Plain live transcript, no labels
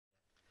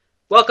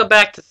Welcome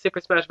back to Super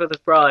Smash Bros.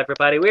 Brawl,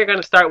 everybody. We're going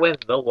to start with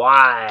the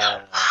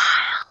Wild.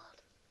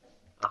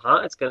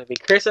 It's going to be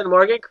Chris and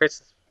Morgan.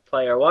 Chris is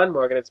player 1,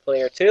 Morgan is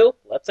player 2.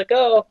 Let's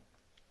go.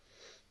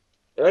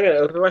 We're going to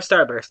open our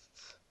Starbursts.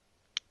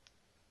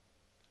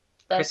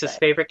 Chris's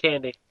favorite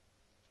candy.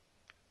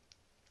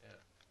 Yeah.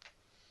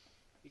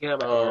 You can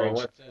have my orange.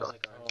 What's this?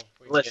 Like orange.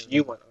 Unless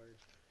you want orange.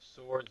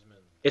 Swordsman.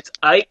 It's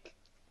Ike.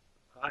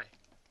 Hi.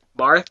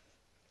 Marth.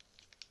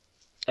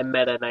 And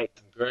Meta Knight.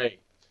 Great.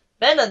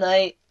 Meta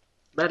Knight.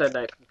 Meta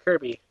Knight from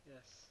Kirby.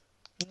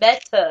 Yes.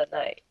 Meta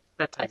Knight.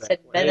 Meta I Knight. said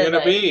What are you Meta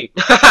gonna Knight. be?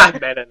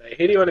 Meta Knight.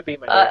 Who do you want to be,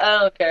 my dear? I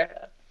don't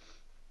care.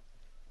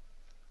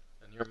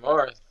 And you're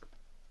Marth.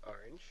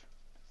 Orange.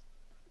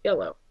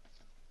 Yellow.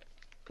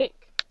 Pink.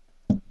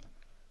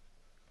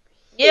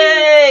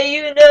 Yay!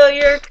 You know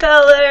your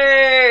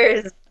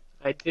colors!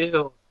 I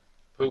do.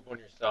 Poop on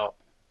yourself.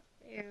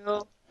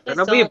 Ew. And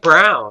I'll be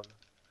brown.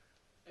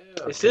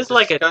 Ew, This you're is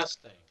like a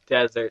disgusting.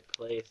 desert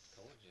place.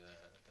 Told you that.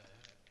 What the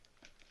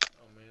heck?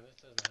 Oh man, this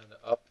doesn't have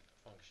the up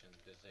function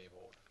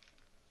disabled.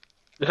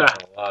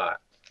 A lot.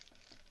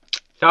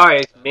 Sorry,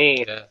 it's That's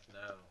me. Death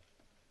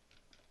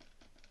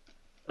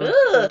now.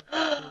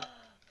 Ugh.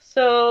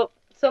 So,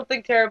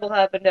 something terrible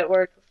happened at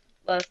work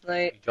last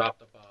night. You dropped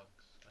the box.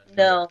 I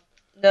knew it.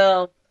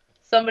 No.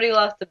 Somebody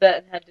lost a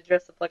bet and had to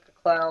dress up like a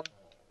clown.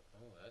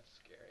 Oh, that's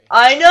scary.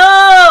 I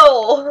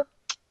know!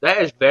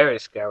 That is very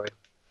scary.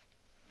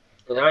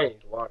 And I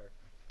need water.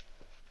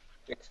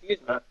 Excuse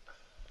me.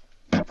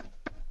 Out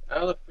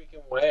of the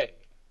freaking way.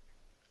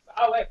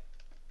 Oh, wait.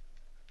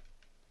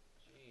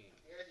 Jeez.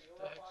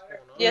 What the heck's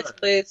going on? Yes,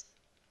 please.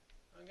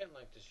 I'm getting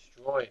like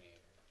destroyed here.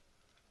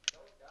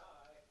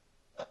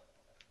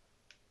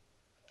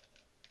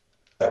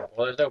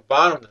 Well, there's no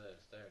bottom to this.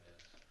 There it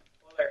is.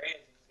 Well, there is.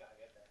 You just gotta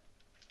get there.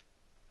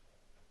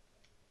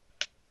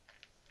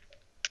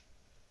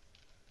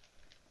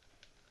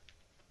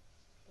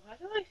 Why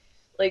do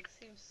I,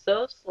 seem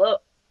so slow?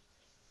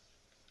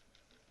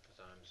 Because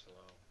I'm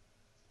slow.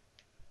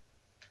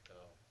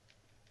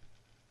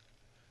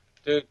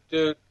 Go.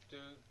 Dude.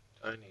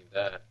 I need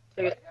that.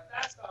 Take it.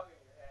 That's all in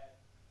your head.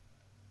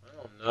 I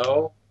don't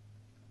know.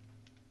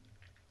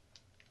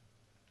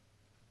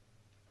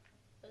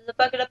 There's a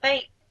bucket of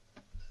paint.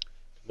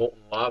 Molten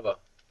lava.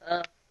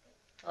 Oh,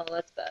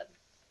 that's bad.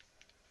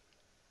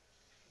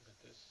 Look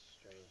at this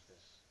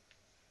strangeness.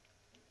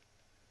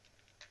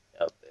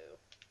 Oh, boo.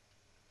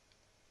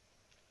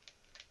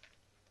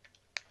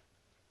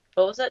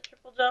 What was that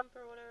triple jump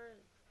or whatever?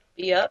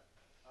 Be up?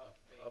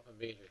 Up and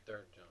B is your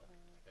third jump.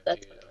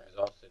 That's And what I meant. it's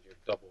also your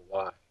double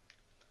Y.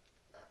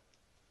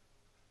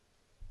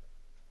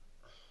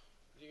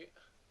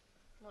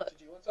 What?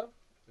 Did you want some?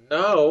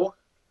 No,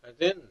 I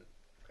didn't.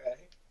 Okay.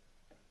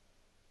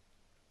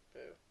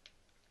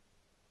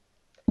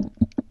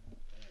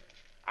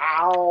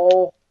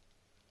 Ow!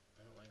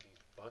 I don't like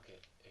these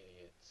bucket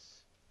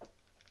idiots.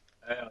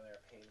 I know they're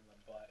a pain in the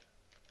butt.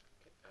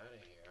 Get out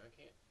of here. I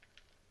can't.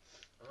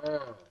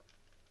 Oh.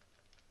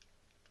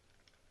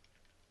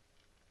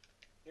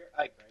 You're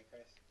Ike, right,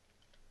 Chris?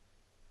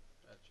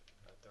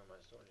 I throw my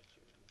sword at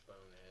you, you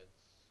boneheads.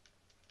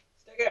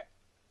 Stick it.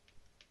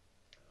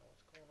 Oh,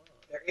 what's going on?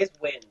 There is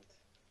wind.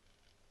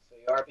 So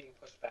you are being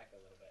pushed back a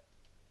little bit.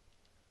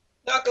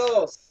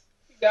 Knuckles!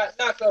 You got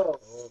Knuckles!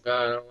 Oh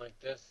god, I don't like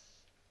this.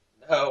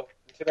 No.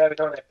 Too bad we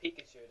don't have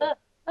Pikachu.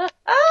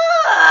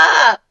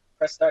 Ah!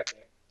 Press start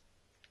there.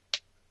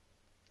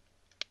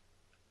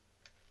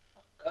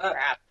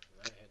 Crap.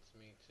 That hits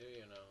me too,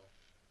 you know.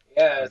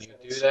 Yeah, When it's you an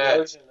do that-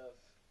 explosion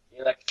of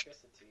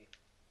electricity.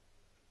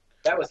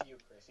 That was you,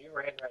 Chris. You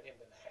ran right into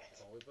that.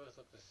 Well, we both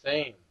look the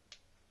same.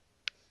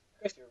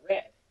 Chris, you're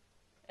red.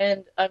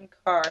 And I'm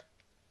Car.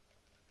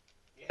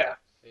 See, Yeah.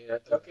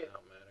 that Don't doesn't get-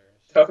 help matters.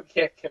 Don't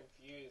get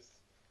confused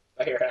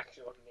by your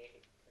actual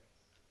name, Chris.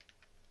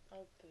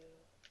 Oh, boo.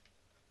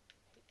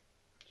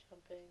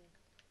 Jumping.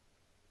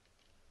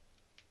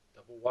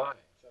 Double Y.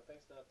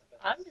 Jumping's not the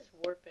best. I'm just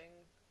warping.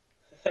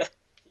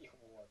 You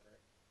warper.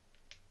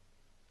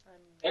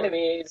 I'm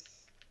Enemies.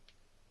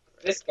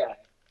 This guy.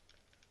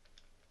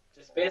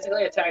 Just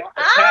basically attack.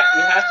 Ah!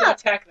 You have to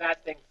attack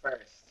that thing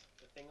first.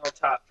 The thing on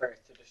top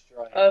first to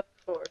destroy it. Of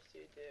course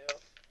you do.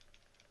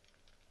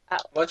 Ow.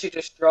 Once you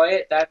destroy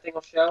it, that thing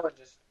will show, and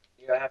just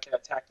you have to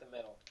attack the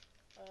middle.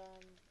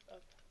 Okay.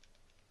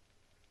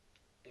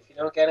 If you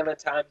don't get him in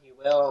time, he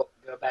will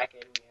go back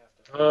in. And you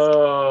have to.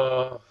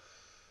 Oh.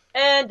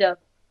 And done.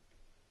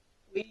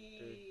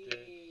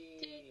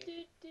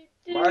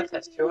 Marth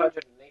has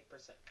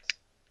 208%.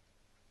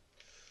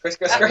 Chris.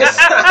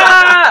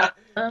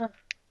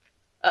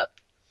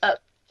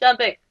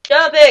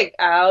 Jumping!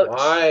 Ouch!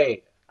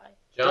 Why?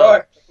 Jump.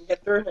 Door. I can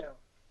get through now.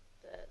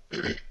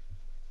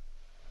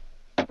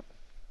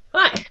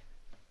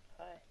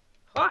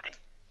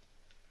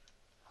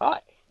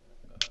 Hi.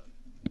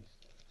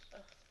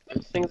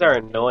 These things are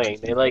annoying.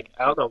 They I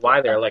don't know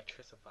why they're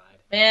electrified.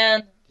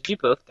 Man, Did you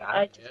both I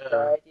die? just Yeah.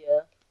 died, yeah.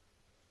 What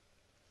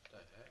the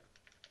heck?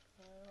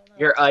 I don't know.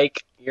 You're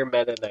Ike. You're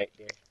Meta Knight,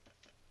 dear.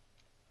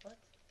 What?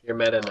 You're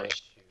Meta Oh, Knight.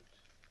 shoot.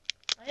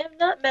 I am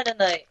not Meta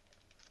Knight.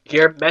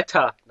 You're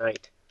Meta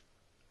Knight.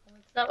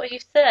 That's not what you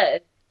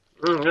said.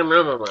 Why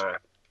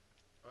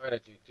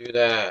did you do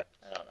that?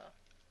 I don't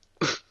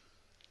know.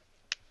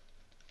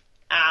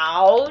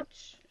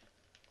 Ouch.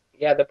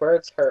 Yeah, the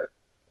birds hurt.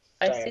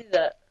 I Sorry. see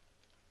that.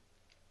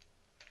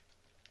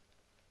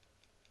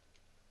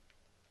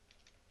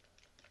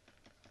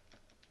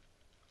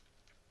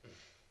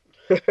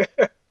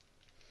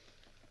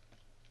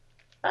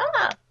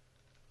 Ah.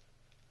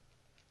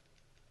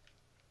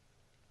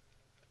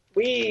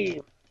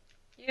 Wee!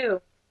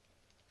 You.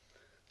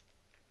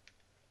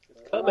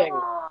 It's coming.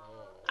 Wah.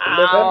 In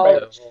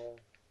November. Ouch.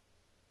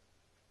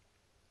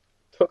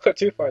 Don't go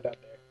too far down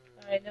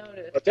there. I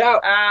noticed. Watch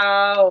out!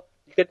 Ow.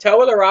 You can tell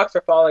when the rocks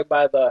are falling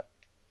by the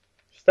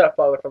stuff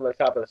falling from the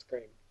top of the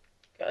screen.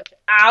 Gotcha.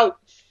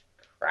 Ouch.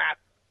 Crap.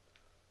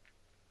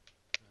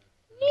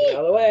 Get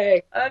out of the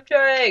way. I'm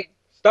trying.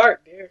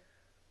 Start, dear.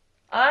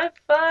 I'm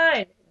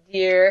fine,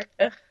 dear.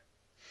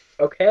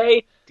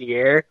 Okay,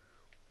 dear.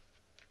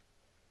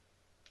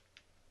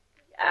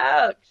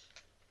 Ouch.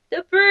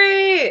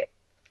 Debris.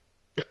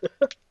 Let's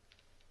just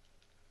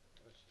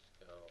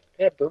go.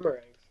 They have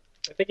boomerangs.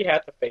 I think you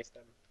have to face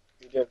them.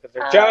 You do, because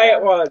they're Oh.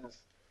 giant ones.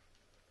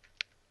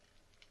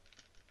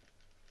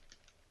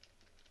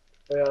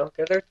 You know,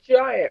 because they're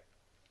giant.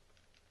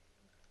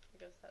 I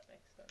guess that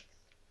makes sense.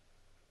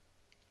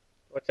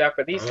 Watch out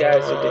for these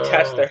guys who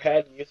detach their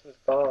head and use them as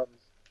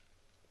bombs.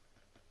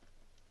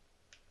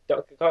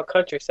 Donkey Kong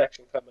Country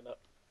section coming up.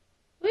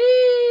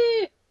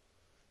 Whee!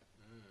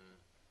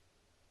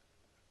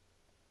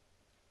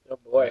 Oh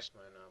boy. This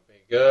might not be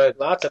good.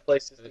 Lots of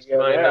places This to go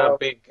might now. not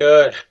be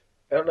good.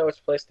 I don't know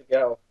which place to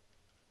go.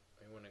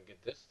 We want to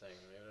get this thing.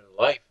 There's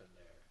life in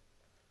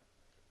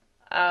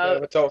there. Yeah,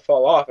 but don't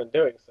fall off in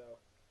doing so.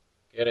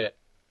 Get it.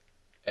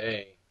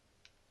 Hey.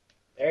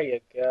 There you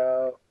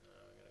go.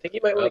 I think you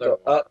might want to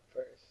Another go one. up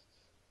first.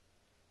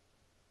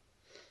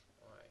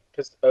 Why?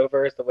 Because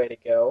over is the way to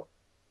go.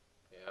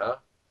 Yeah.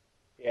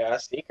 Yeah,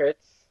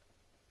 secrets.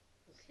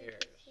 Who cares?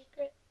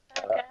 Secret.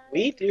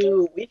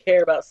 We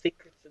care about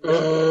secrets in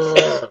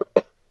this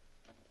place.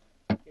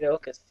 You know,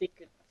 because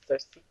secrets are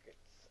secrets.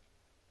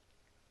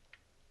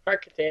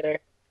 Heart container.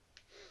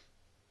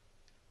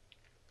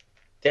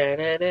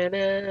 Da-na-na-na.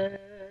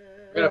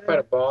 We're gonna fight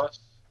a boss.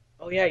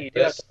 Oh yeah, you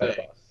do have This to fight a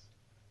thing. boss.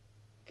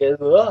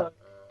 Good luck.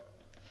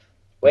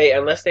 Wait,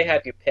 unless they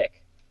have you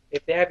pick.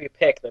 If they have you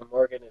pick, then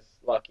Morgan is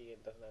lucky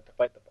and doesn't have to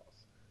fight the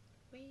boss.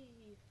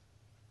 Whee!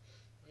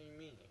 What do you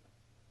mean?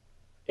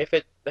 If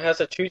it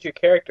has a choose your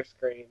character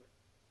screen,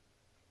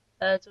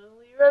 That's when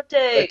we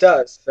rotate. it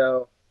does.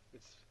 So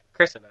it's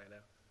Chris and I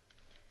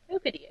now.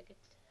 Oopity, I get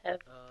to have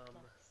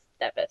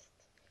Steppist.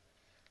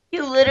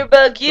 You litter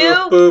bug, you!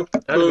 Boop,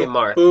 boop, That'd be boop,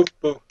 Marth. boop,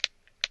 boop.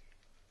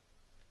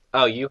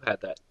 Oh, you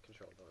had that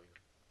control,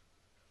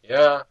 don't you?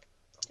 Yeah.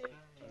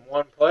 I'm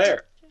one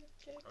player.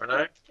 Aren't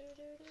I?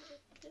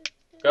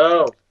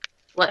 Go.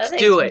 Let's That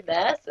do thing's it.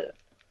 Massive.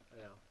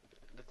 I know.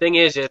 The thing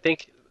is, I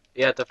think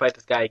you have to fight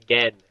this guy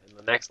again in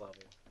the next level,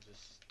 which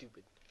is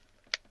stupid.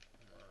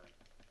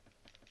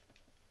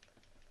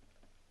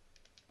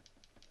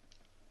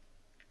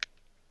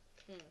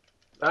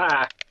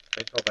 Ah,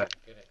 Baseball bat.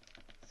 Get it.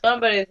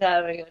 Somebody's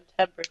having a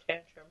temper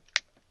tantrum.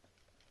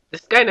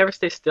 this guy never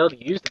stays still to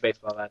use the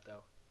baseball bat,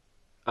 though.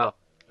 Oh,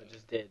 I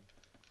just did.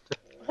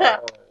 Whoa.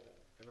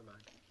 Never mind.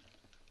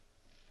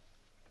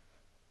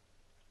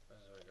 This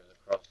is what goes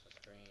across the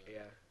screen.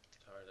 Yeah. It's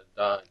hard to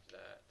dodge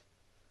that.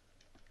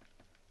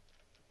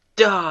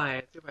 Die!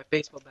 I threw my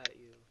baseball bat at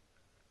you.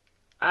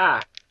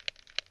 Ah!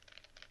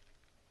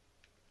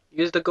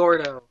 Use the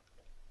Gordo.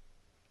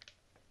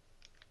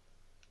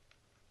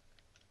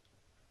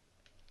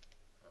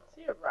 Is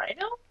he a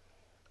rhino?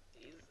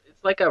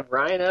 It's like a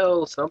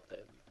rhino something.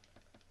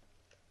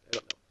 I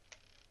don't know.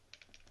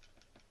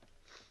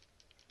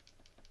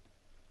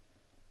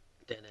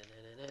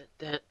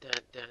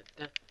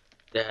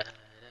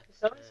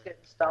 Somebody's getting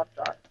stomped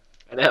on.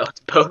 I know, it's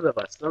both of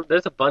us.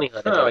 There's a bunny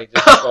hunter. Oh, he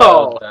just Oh!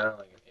 falls down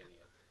like an idiot.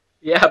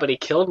 Yeah, but he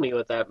killed me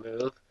with that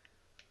move.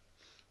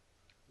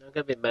 I'm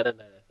gonna be Meta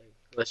Knight, I think.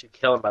 Unless you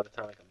kill him by the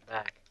time I come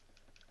back.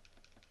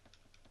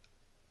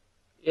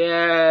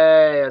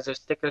 Yay! Is there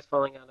stickers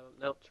falling out of him?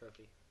 Nope,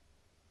 trophy.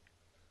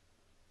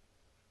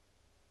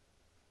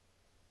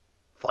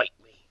 Fight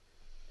me.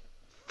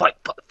 Fight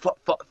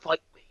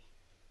me.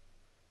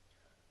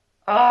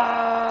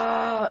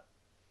 Ah!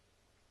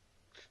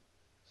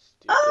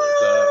 Stupid.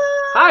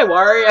 Hi,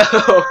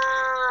 Wario!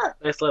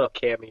 Nice little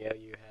cameo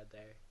you had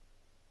there.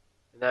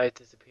 And now he's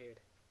disappeared.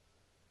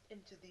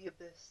 Into the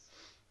abyss.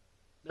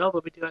 No,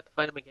 but we do have to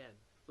fight him again.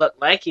 Look,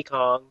 Lanky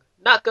Kong.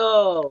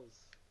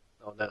 Knuckles!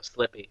 Oh no,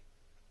 Slippy.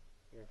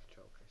 You're in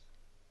control, Chris.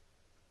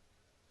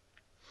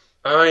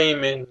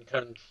 I'm in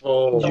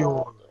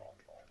control.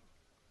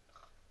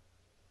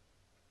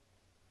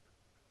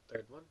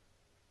 Third one.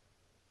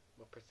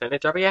 What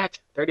percentage are we at?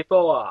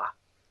 34.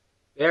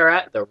 We're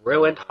at the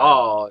ruined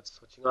hall. It's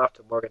switching off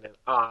to Morgan and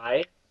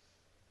I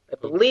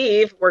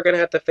believe we're going to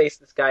have to face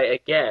this guy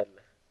again.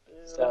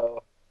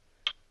 So,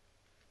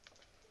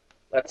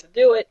 let's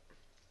do it.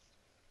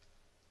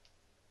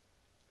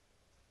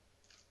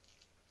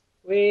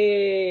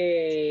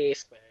 We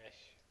smash.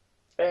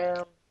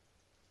 Bam.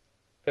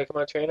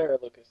 Pokemon trainer or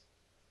Lucas?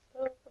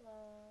 Pokemon.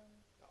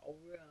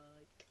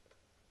 Alright.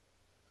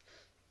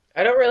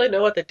 I don't really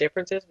know what the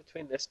difference is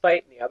between this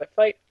fight and the other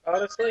fight,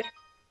 honestly.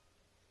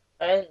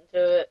 I didn't do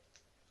it.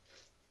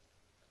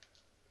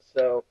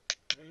 So,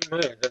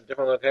 It's a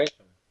different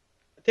location.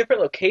 a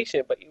different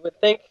location, but you would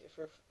think if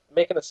we're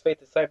making us fight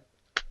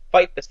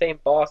the same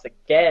boss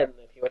again,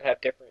 that he would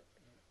have different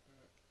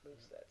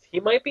movesets.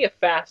 He might be a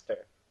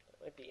faster.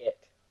 That might be it.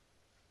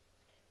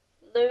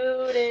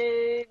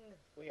 Loading.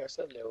 We are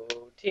so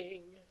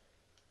loading.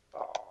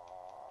 Aww.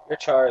 Your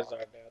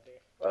Charizard now, dear.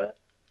 What?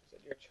 I said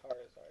your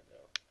Charizard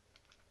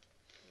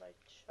now. My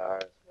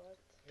Chars. What?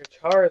 Your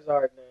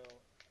Charizard now.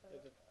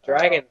 There's a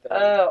dragon thing.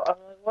 Oh, I'm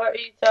like, what are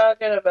you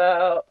talking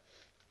about?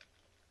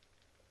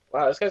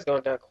 Wow, this guy's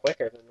going down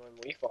quicker than when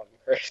we fought him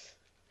first.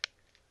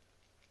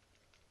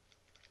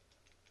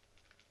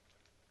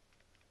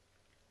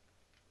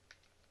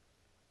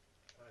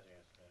 Why is he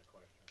asking that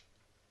question?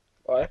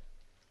 What?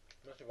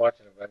 Must be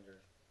watching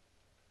Avengers.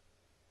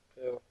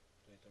 Who?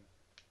 Jason.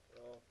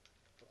 Well,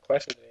 what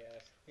question did he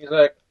ask? He's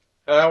like,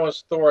 how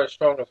is Thor as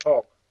strong as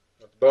Hulk?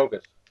 That's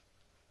bogus.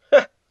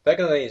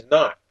 Technically, he's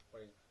not.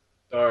 But he's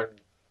darn.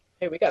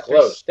 Hey, we got 3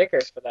 Close.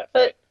 stickers for that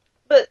fight.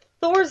 But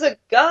Thor's a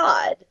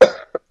god.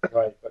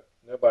 Right, but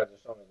nobody's as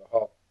strong as the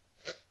Hulk.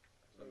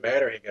 The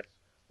madder he gets,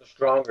 the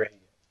stronger he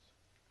gets.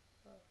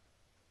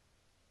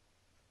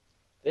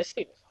 This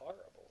team is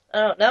horrible.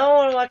 Oh, now I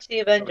want to watch the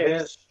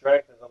Avengers. His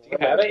strength is Do unlimited.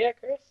 you have it yet,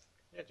 Chris?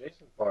 Yeah,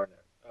 Jason's far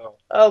now. Oh.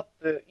 Oh,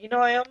 boo. You know,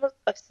 I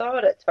saw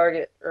it at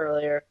Target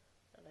earlier,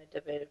 and I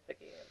debated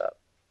picking it up.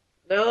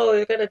 No,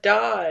 you're gonna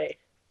die.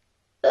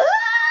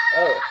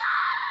 Oh.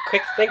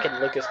 Quick thinking,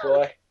 Lucas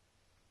boy.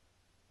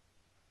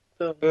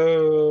 Boom.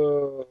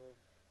 Boo.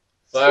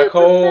 Black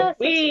hole. Supermassive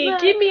Wee,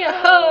 black give me a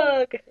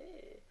hole. hug.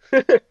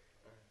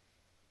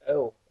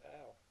 Oh, wow.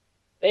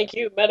 Thank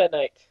you, Meta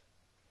Knight.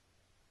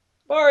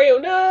 Mario,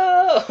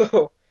 no! It's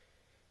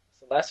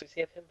the last we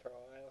see of him for a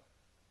while.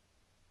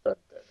 Dun,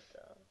 dun,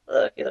 dun.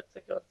 Look, he looks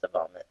like he wants to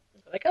vomit.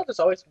 I like how there's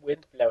always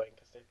wind blowing,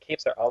 because their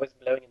capes are always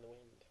blowing in the wind.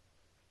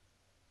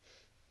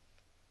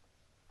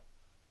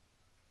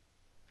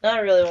 Now I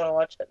really want to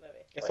watch that movie.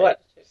 Guess Why what?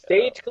 did you go?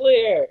 Stage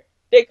clear!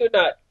 Deku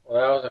Nut! Well,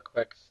 that was a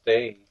quick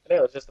stage. I know,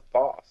 it was just a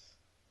boss.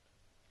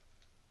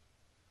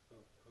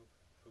 Hoop, hoop,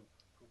 hoop,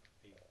 hoop,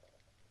 beep.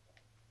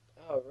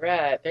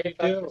 Alright, What'd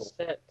you do?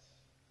 35%.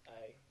 I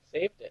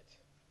saved it.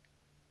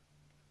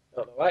 I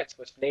don't know why it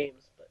switched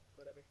names, but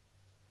whatever.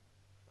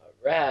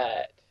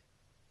 Alright.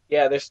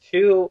 Yeah, there's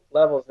 2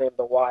 levels named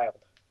The Wild.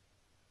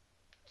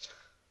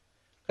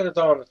 Because it's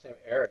all in the same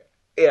area.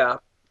 Yeah.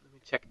 Let me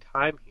check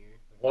time here.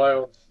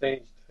 Wild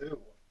Stage 2.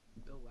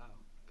 Oh, wow.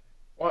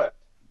 What?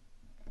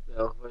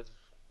 No, it was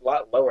a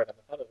lot lower than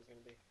I thought it was going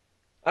to be.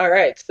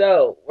 Alright,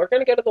 so we're going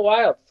to go to The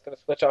Wild. It's going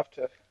to switch off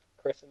to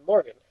Chris and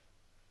Morgan.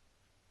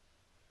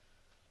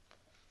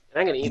 And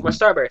I'm going to eat more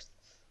Starbursts.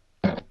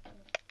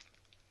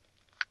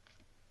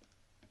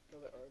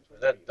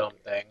 That dumb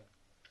thing.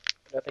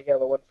 Another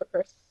yellow one for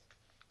Chris.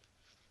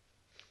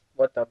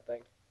 What dumb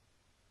thing?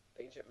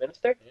 The Ancient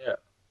Minister? Yeah.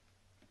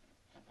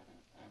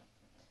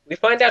 We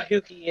find out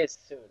who he is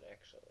soon,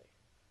 actually.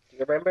 Do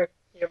you remember?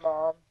 Your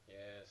mom.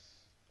 Yes.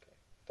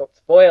 Don't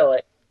spoil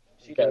it.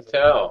 She You can doesn't.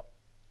 tell.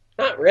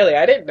 Not really.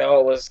 I didn't know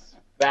it was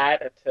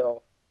that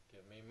until.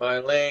 Give me my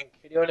link.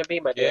 Who do you want to be,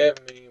 my dear?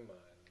 Give me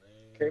my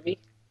link. Kirby?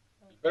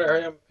 You better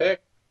hurry up and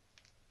pick.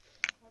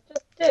 I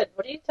just did.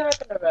 What are you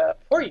talking about?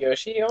 Poor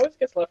Yoshi. He always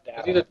gets left out.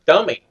 Because he's a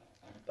dummy.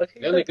 But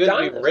The only good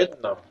to be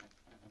ridden on.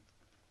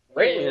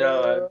 Ridden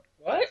on.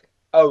 What?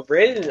 Oh,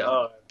 ridden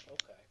on.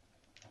 Okay.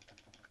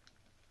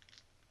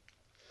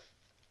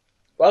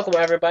 Welcome,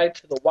 everybody,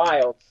 to the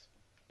Wilds,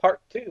 Part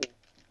 2.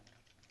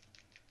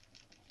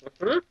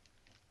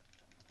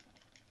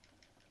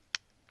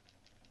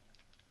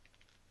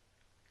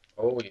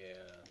 Oh, yeah.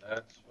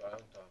 That's what I'm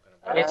talking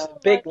about. It's Oh,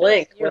 Big my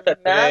Link goodness, with a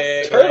you're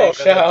massive. turtle Link and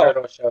a shell.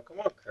 Turtle shell. Come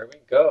on, Kirby.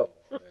 Go.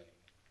 already.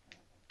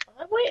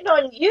 I'm waiting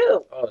on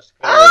you. Oh, the screen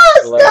Oh,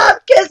 is slow.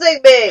 stop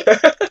kissing me!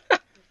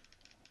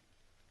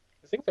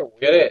 These things are weird.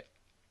 Get it.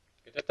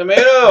 Get the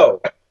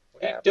tomato. What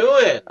are Yeah. you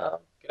doing? Um,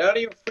 Get out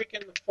of your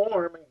freaking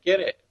form and get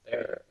it.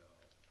 There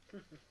you go.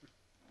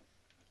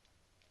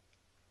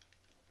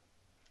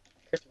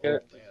 Chris, you're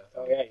gonna- Oh, man,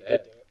 oh, yeah, you did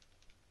dead. do it.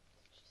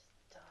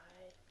 died.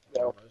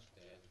 No, Almost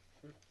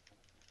dead.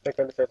 thank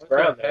goodness there's What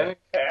ground the there. heck?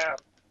 Bam,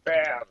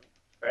 bam,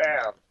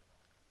 bam.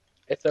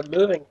 It's a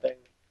moving thing.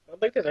 I don't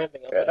think there's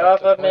anything else. Get there.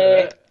 off of me.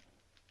 Yeah.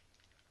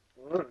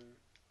 Mm.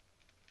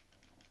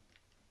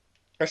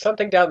 There's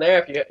something down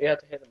there if you have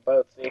to hit them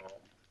both, see? Oh.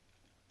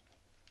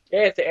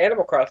 Yeah, it's the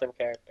Animal Crossing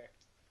character.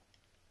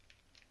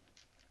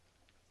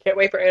 Can't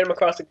wait for Animal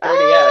Crossing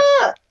 3DS.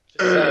 Ah!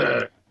 Just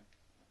saying.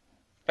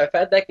 I've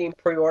had that game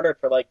pre-ordered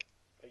for like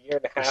a year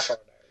and a half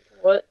already.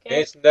 What game?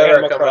 It's never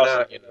Animal coming Crossing.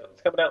 out, you know.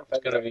 It's coming out in It's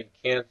going to February.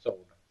 be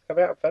canceled. It's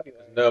coming out in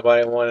February.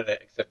 Nobody wanted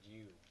it except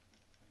you.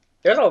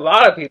 There's a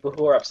lot of people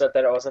who are upset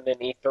that it wasn't in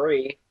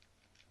E3.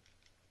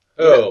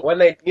 Who? When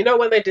they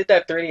did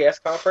that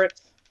 3DS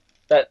conference,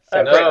 That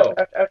Ouch, separate No.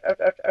 ouch, ouch, ouch,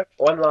 ouch, ouch.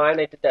 one line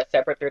they did that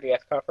separate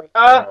 3DS conference.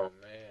 Oh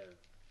man.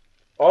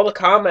 All the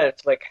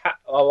comments, like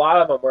a lot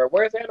of them were,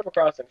 "Where's Animal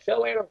Crossing?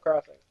 Show Animal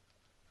Crossing."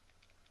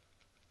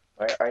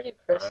 Where are you,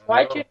 I Chris? don't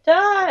Why'd know. you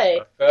die?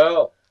 I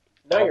fell.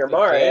 Now Off you're the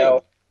Mario.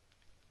 thing.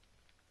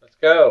 Let's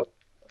go.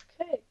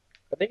 Okay.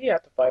 I think you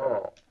have to fight him.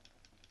 Oh.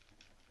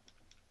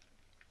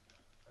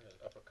 I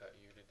just uppercut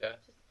you to death.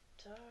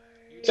 Die.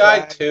 You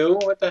died too?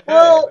 What the heck?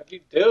 Well- What'd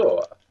you do?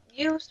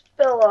 You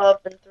fell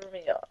off and threw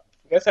me off.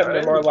 You guys have I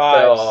no more didn't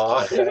lives. fall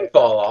off. I didn't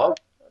fall off.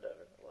 Whatever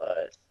it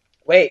was.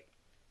 Wait.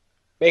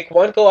 Make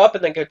one go up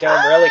and then go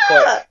down really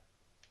quick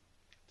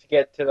to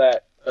get to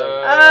that. thing.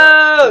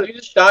 Ouch! Did you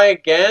just die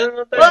again?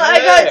 What the Well, I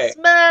got heck?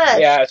 smashed!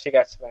 Yeah, she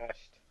got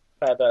smashed.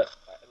 By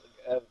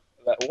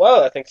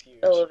whoa, that thing's huge.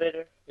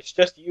 Elevator. It's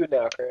just you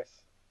now, Chris.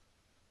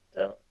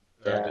 Don't.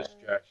 No Yeah.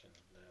 distractions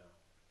now.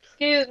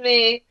 Excuse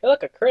me. Hey,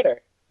 look, a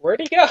critter. Where'd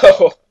he go?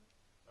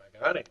 I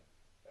got him.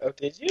 Oh,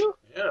 did you?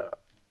 Yeah.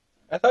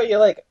 I thought you,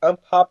 like,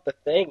 unpopped the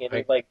thing and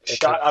he, like, it's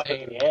shot a up in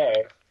thing. the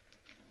air.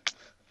 I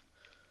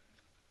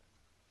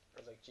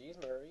was like, geez,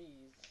 Maurice.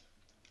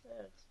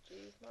 Yeah, it's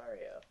Jeez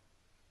Mario.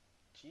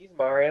 Geez,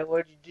 Mario,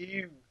 what'd you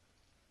do?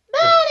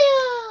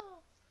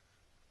 Mario!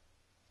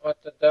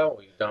 What the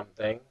devil, you dumb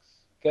things?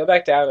 Go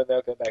back down and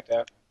no, go back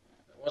down.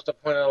 What's the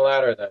point of the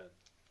ladder then?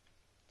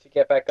 To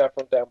get back up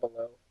from down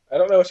below. I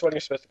don't know which one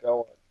you're supposed to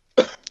go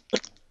on.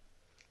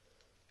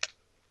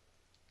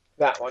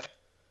 That one.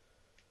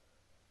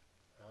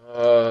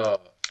 Oh,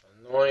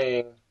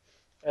 annoying.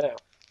 I know.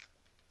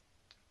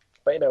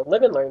 But, you know,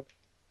 live and learn.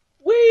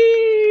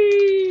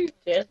 Whee!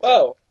 Dancing.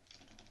 Whoa.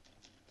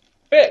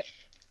 Fish.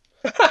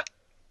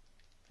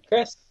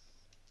 Chris.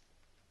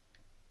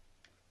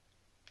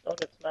 Don't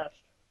get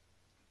smashed.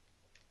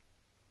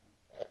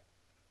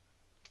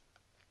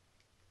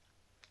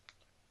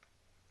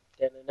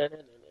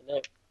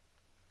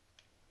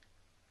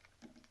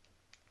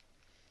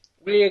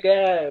 Really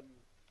good.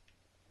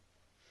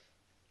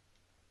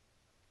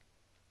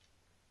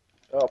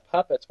 Oh,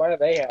 puppets. Why are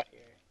they out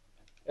here?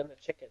 And the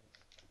chickens.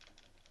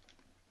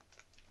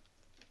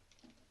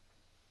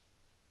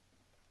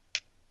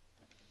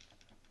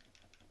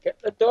 Get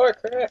the door,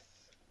 Chris.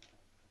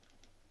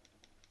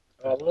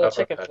 Oh, the little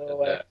chicken Uppercut flew to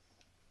away. death.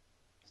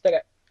 Stick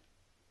it.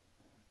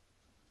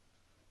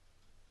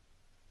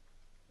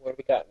 What do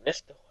we got in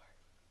this door?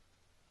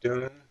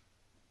 Doom.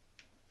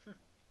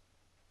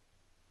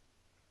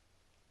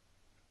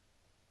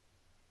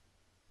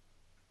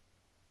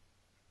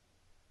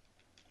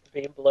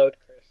 Being blowed,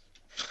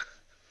 Chris.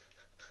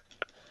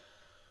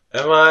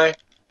 Am I?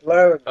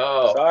 Blown.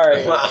 Oh.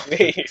 Sorry. Wow.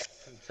 Jeez.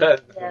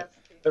 Doesn't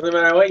Nasty.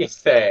 matter what you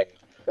say.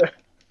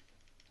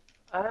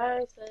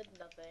 I said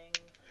nothing.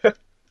 Take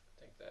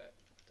that,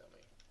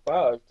 dummy.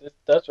 Wow, this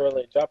does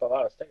really drop a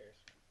lot of stickers.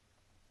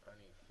 I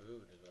need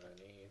food is what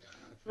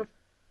I need.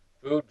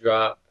 Food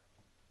drop.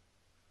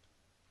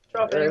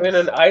 They're in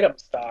an item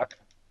stock.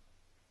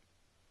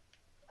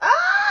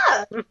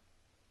 Ah! Come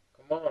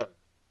on.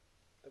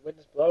 The wind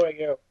is blowing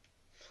you.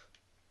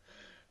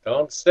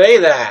 Don't say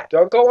that.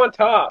 Don't go on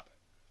top.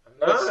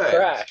 I'm It's not.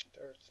 crashed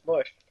or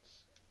smushed.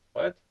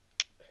 What?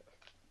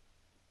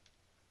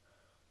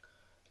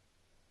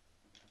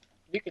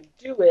 You can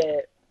do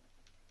it.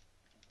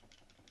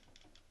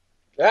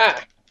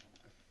 Ah!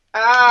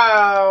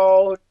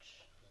 Ouch!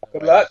 There's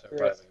Good no way luck, I'm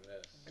Chris. surviving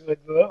this. Good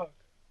luck.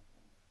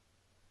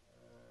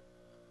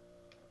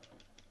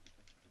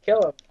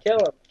 Kill him, kill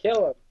him,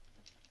 kill him.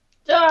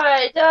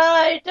 Die,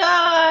 die,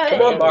 die!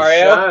 Come on, I'm getting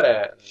Mario. Shot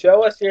at.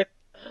 Show us your...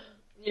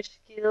 Your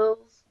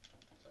skills.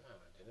 Somehow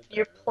I did it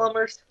Your there.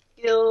 plumber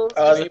skills.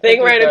 So the you thing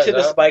pick ran these into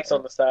guys the up? spikes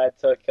on the side,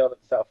 so it killed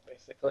itself,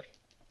 basically.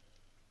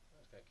 I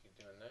was gonna keep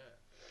doing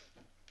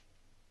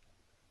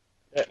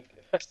that.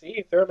 Yeah, see,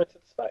 you threw him into the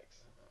spikes.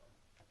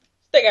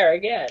 Sticker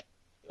again.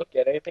 You'll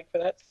get anything for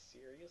that?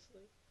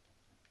 Seriously?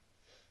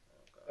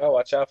 Oh, Oh,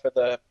 watch out for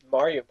the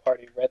Mario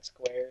Party red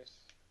squares.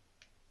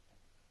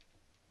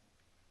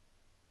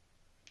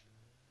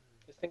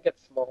 This thing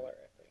gets smaller,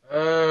 I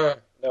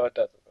think. No, it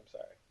doesn't. I'm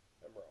sorry.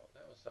 I'm wrong.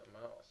 that was something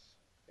else.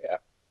 Yeah.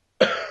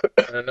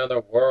 In another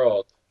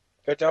world.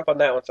 Go jump on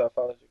that one so it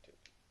follows you too.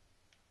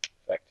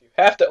 In fact, you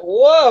have to.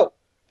 Whoa!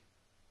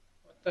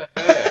 What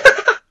the heck?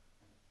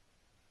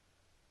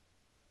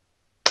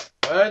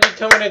 Why did you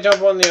tell me to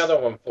jump on the other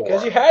one for?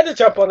 Because you had to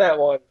jump on that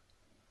one.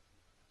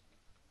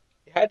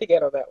 You had to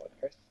get on that one,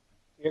 Chris.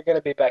 You're going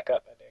to be back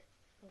up, I think.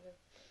 Okay.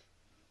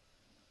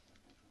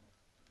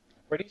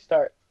 Where do you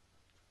start?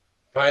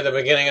 Probably the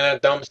beginning of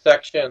that dumb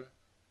section.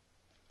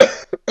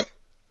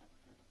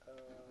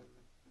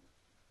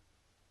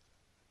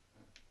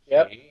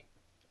 Yep. See?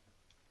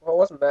 Well, it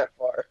wasn't that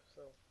far.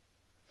 So.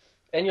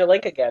 And your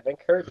link again.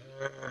 Encourage.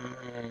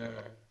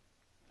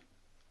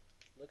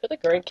 Look at the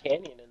Grand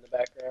Canyon in the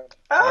background.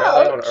 Why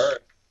are they on Ouch! Earth?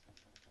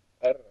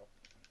 I don't know.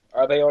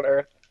 Are they on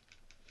Earth?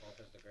 Well, if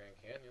it's the Grand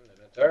Canyon,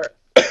 then it's Earth.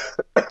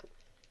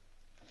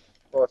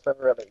 Well, it's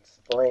never really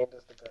explained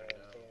as the Grand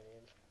No. Canyon.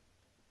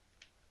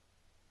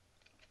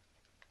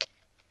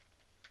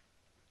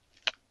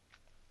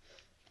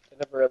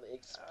 never really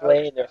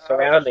explain their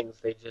surroundings.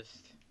 They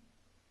just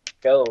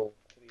go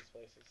to these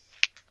places.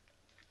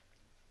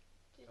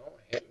 Don't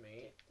hit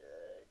me.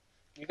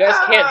 You guys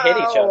can't hit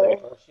each other.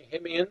 Oh, she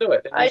hit me into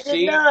it. Didn't you I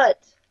see? did not.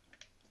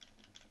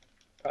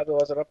 Probably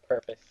wasn't on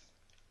purpose.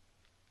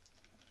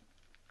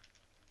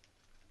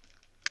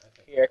 I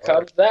think Here it comes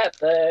worked. that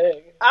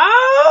thing.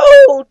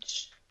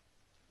 Ouch!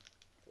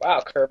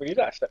 Wow, Kirby, you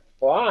got that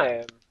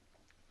flying.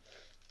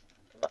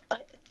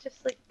 It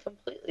just like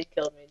completely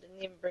killed me. Didn't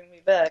even bring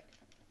me back.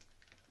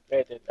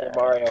 Hey, dude, you're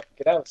Mario.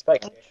 Get out of the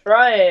spikes, I'm dude.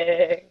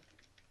 trying.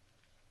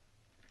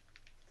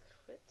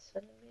 Quit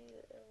sending me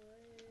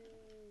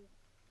away.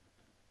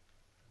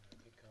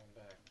 Keep coming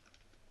back.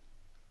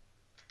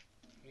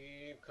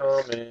 Keep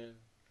coming.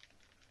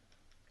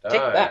 Take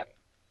Die. that.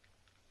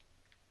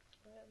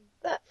 And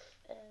that.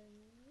 And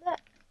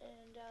that.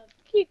 And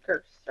a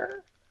kicker,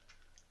 sir.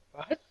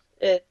 What?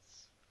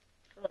 It's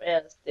from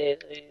Anastasia.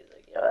 He's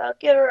like, I'll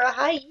give her a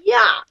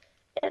hi-ya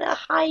and a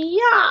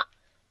hi-ya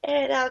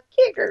and a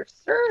kicker,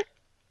 sir.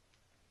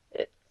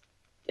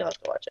 You'll have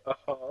to watch it.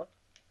 Uh-huh.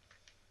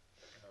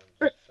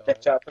 Just Good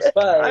so- job for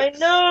spikes. I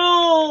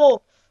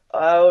know!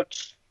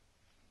 Ouch.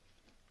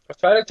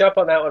 Let's try to jump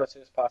on that one as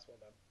soon as possible,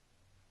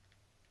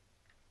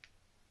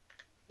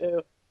 then.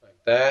 Ew.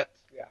 Like that.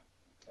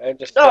 And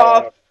just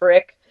Oh,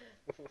 frick.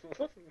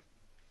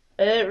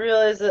 I didn't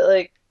realize that,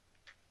 like,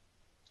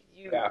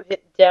 you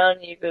hit down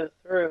and you go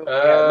through.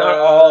 Yeah, not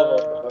all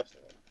of them, but most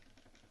of them.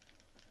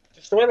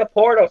 Destroy the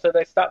portal so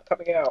they stop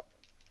coming out.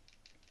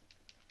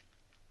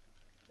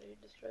 So you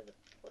destroy the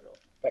portal.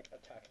 Like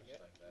attacking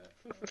Just it.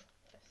 like that.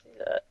 I see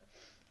that.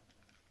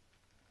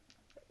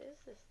 What is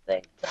this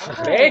thing?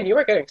 Die. Man, you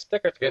were getting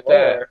stickers Get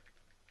galore.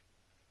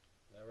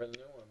 Never the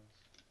new ones.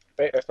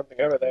 Wait, there's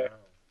something over there. No.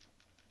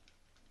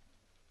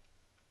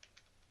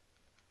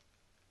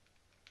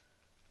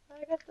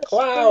 I got the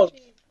Clouds.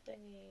 squirgy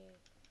thingy.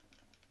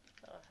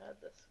 Oh, I had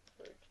the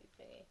squirgy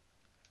thingy.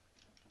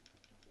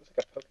 It's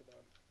like a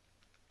Pokemon.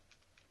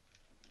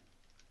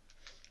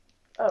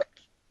 Ouch.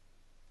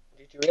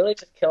 Did you really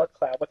just kill a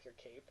cloud with your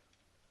cape?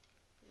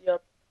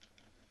 Yup.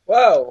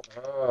 Whoa!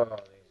 Oh,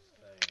 these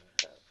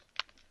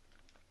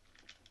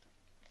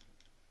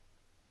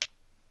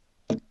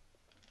things.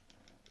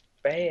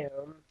 Bam!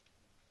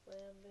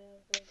 Blam, bam,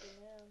 thank you,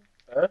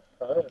 ma'am.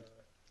 Uh-huh.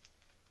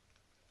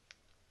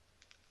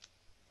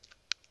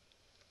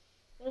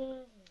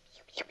 Mm.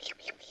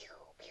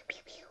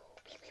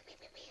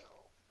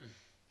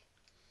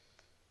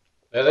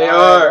 There they Rawr,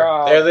 are.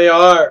 rawr. There they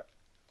are.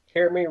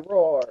 Hear me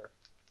roar.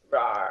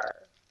 Rawr.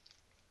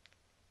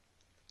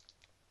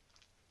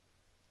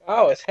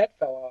 Oh, his head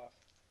fell off.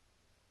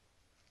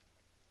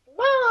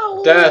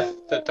 Wow.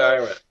 Death to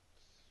tyrant.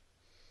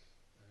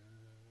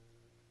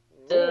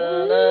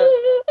 Dun-dun.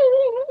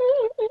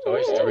 It's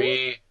always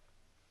 3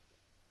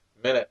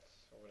 minutes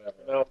or whatever.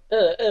 No.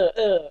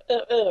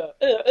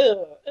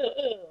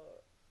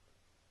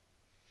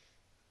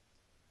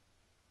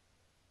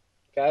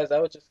 Guys, I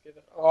would just give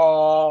it.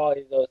 Oh,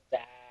 those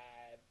bad.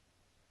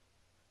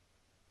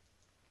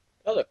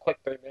 That was a quick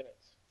 3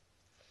 minutes.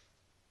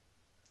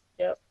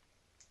 Yep.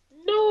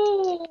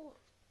 No.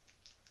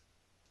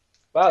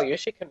 Wow,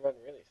 Yoshi can run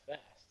really fast.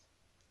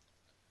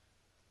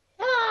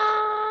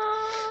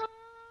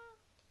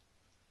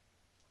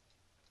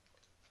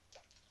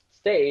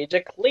 Stage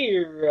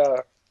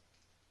clear.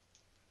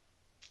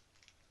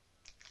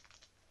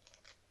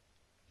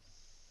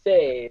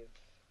 Save.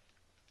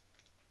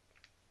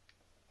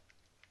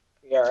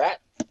 We are at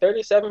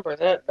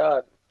 37%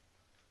 done.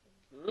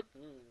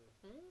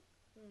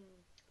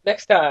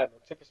 Next time on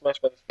Super Smash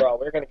Bros. Brawl,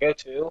 we're going to go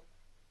to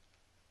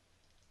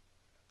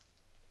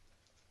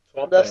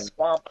Swamp The thing.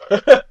 swamp.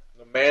 The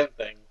man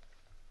thing.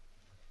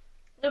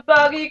 The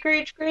boggy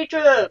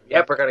creature.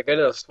 Yep, we're going to go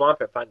to the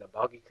swamp and find the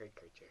boggy creek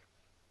creature.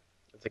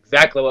 That's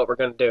exactly what we're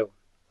going to do.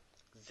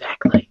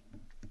 Exactly.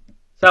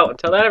 So,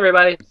 until then,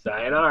 everybody,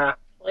 sayonara.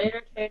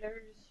 Later,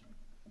 taters.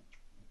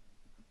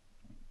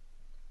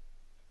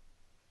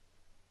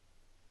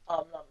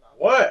 Nom nom nom.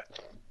 What?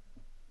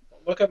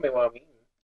 Don't look at me while I'm eating.